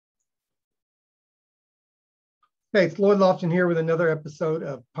Hey, it's Lloyd Lofton here with another episode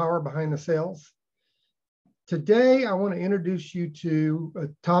of Power Behind the Sales. Today, I want to introduce you to a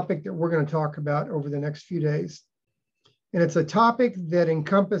topic that we're going to talk about over the next few days. And it's a topic that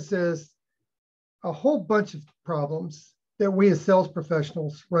encompasses a whole bunch of problems that we as sales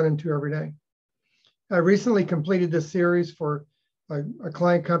professionals run into every day. I recently completed this series for a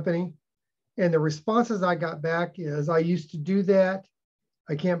client company, and the responses I got back is, I used to do that.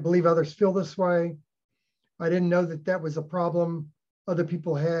 I can't believe others feel this way. I didn't know that that was a problem other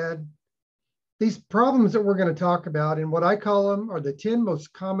people had. These problems that we're going to talk about, and what I call them, are the 10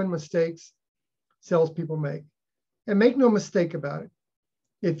 most common mistakes salespeople make. And make no mistake about it.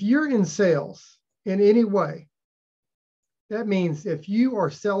 If you're in sales in any way, that means if you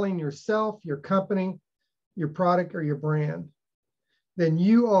are selling yourself, your company, your product, or your brand, then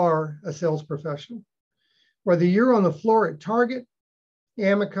you are a sales professional. Whether you're on the floor at Target,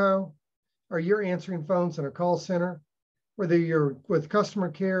 Amico, or you're answering phones in a call center, whether you're with customer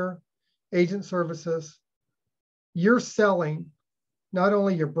care, agent services, you're selling not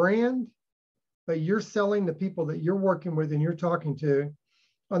only your brand, but you're selling the people that you're working with and you're talking to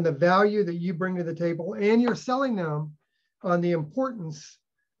on the value that you bring to the table, and you're selling them on the importance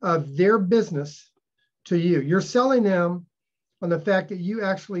of their business to you. You're selling them on the fact that you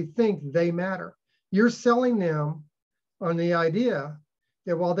actually think they matter. You're selling them on the idea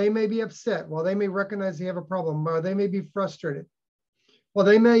that while they may be upset, while they may recognize they have a problem, while they may be frustrated, while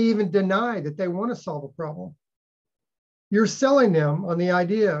they may even deny that they want to solve a problem, you're selling them on the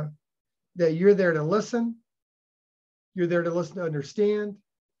idea that you're there to listen to understand,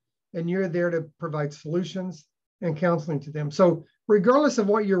 and you're there to provide solutions and counseling to them. So regardless of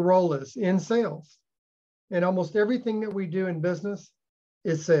what your role is in sales, and almost everything that we do in business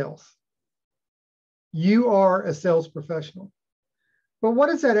is sales, you are a sales professional. But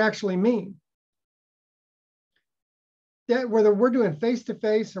what does that actually mean? That whether we're doing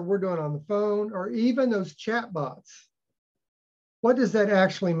face-to-face or we're doing on the phone or even those chat bots, what does that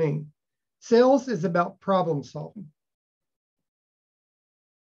actually mean? Sales is about problem solving.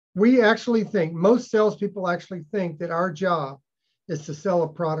 We actually think, most salespeople actually think that our job is to sell a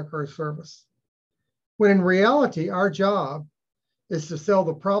product or a service. When in reality, our job is to sell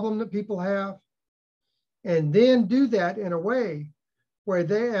the problem that people have, and then do that in a way where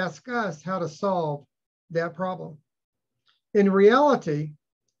they ask us how to solve that problem. In reality,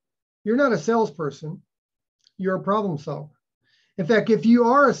 you're not a salesperson, you're a problem solver. In fact, if you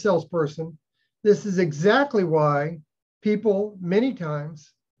are a salesperson, this is exactly why people many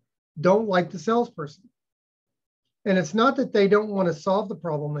times don't like the salesperson. And it's not that they don't want to solve the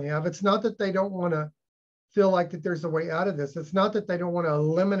problem they have. It's not that they don't want to feel like that there's a way out of this. It's not that they don't want to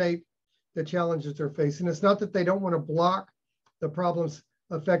eliminate the challenges they're facing. It's not that they don't want to block the problems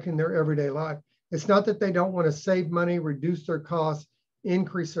affecting their everyday life. It's not that they don't want to save money, reduce their costs,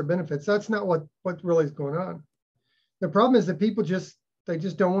 increase their benefits. That's not what really is going on. The problem is that people just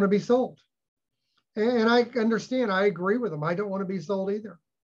don't want to be sold. And I understand, I agree with them. I don't want to be sold either.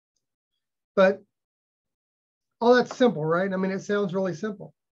 But all that's simple, right? I mean, it sounds really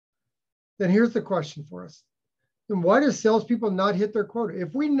simple. Then here's the question for us. Then why do salespeople not hit their quota?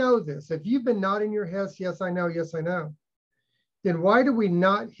 If we know this, if you've been nodding your heads, yes, I know, then why do we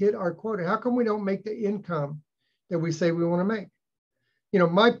not hit our quota? How come we don't make the income that we say we want to make? You know,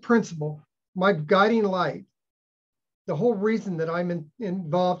 my principle, my guiding light, the whole reason that I'm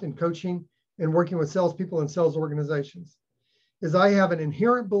involved in coaching and working with salespeople and sales organizations is I have an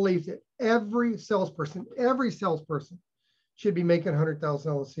inherent belief that every salesperson should be making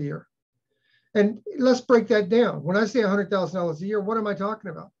 $100,000 a year. And let's break that down. When I say $100,000 a year, what am I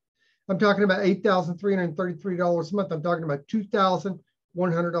talking about? I'm talking about $8,333 a month. I'm talking about $2,100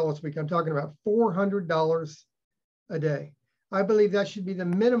 a week. I'm talking about $400 a day. I believe that should be the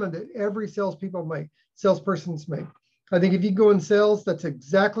minimum that every salespersons make. I think if you go in sales, that's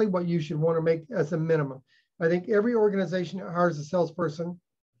exactly what you should want to make as a minimum. I think every organization that hires a salesperson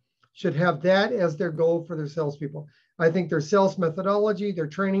should have that as their goal for their salespeople. I think their sales methodology, their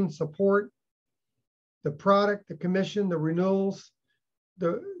training, support, the product, the commission, the renewals,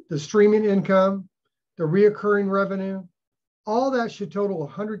 the streaming income, the reoccurring revenue, all that should total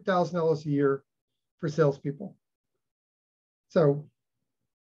 $100,000 a year for salespeople. So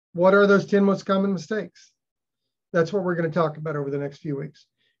what are those 10 most common mistakes? That's what we're going to talk about over the next few weeks.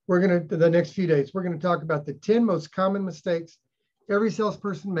 The next few days, we're going to talk about the 10 most common mistakes every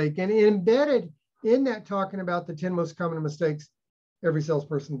salesperson make. And embedded in that, talking about the 10 most common mistakes every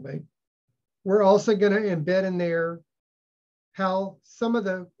salesperson make, we're also going to embed in there how some of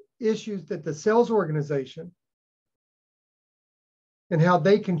the issues that the sales organization and how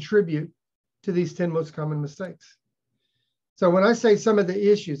they contribute to these 10 most common mistakes. So when I say some of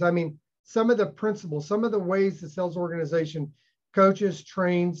the issues, I mean some of the principles, some of the ways the sales organization coaches,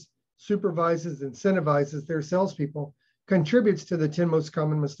 trains, supervises, incentivizes their salespeople contributes to the 10 most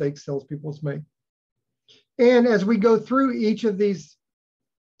common mistakes salespeople make. And as we go through each of these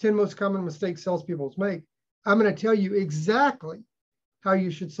 10 most common mistakes salespeople make, I'm going to tell you exactly how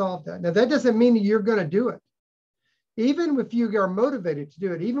you should solve that. Now, that doesn't mean that you're going to do it. Even if you are motivated to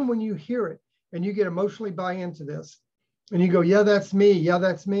do it, even when you hear it and you get emotionally buy into this and you go, yeah, that's me. Yeah,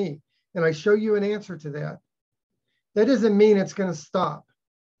 that's me. And I show you an answer to that. That doesn't mean it's going to stop,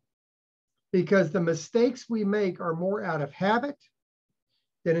 because the mistakes we make are more out of habit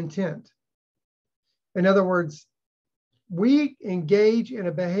than intent. In other words, we engage in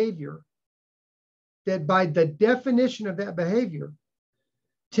a behavior that by the definition of that behavior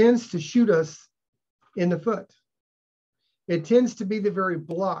tends to shoot us in the foot. It tends to be the very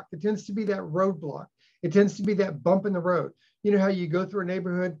block. It tends to be that roadblock. It tends to be that bump in the road. You know how you go through a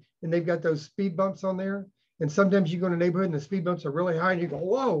neighborhood and they've got those speed bumps on there? And sometimes you go in a neighborhood and the speed bumps are really high and you go,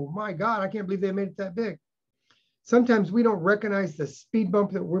 whoa, my God, I can't believe they made it that big. Sometimes we don't recognize the speed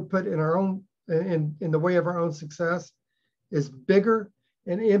bump that we're put in our own, in the way of our own success is bigger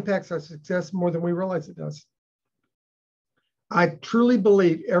and impacts our success more than we realize it does. I truly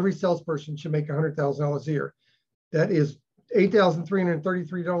believe every salesperson should make $100,000 a year. That is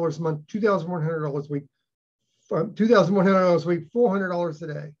 $8,333 a month, $2,100 a week, $2,100 a week, $400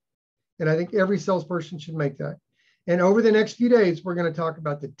 a day. And I think every salesperson should make that. And over the next few days, we're going to talk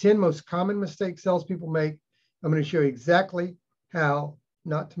about the 10 most common mistakes salespeople make. I'm going to show you exactly how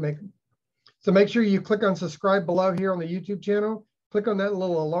not to make them. So make sure you click on subscribe below here on the YouTube channel. Click on that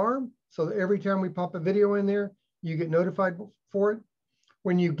little alarm so that every time we pop a video in there, you get notified for it.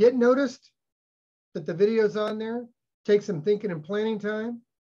 When you get noticed that the video's on there, take some thinking and planning time.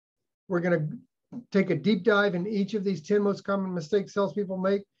 We're going to take a deep dive in each of these 10 most common mistakes salespeople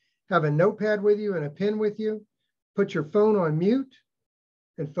make. Have a notepad with you and a pen with you. Put your phone on mute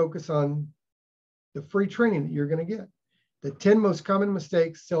and focus on the free training that you're going to get. The 10 most common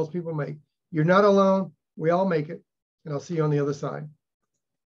mistakes salespeople make. You're not alone. We all make it. And I'll see you on the other side.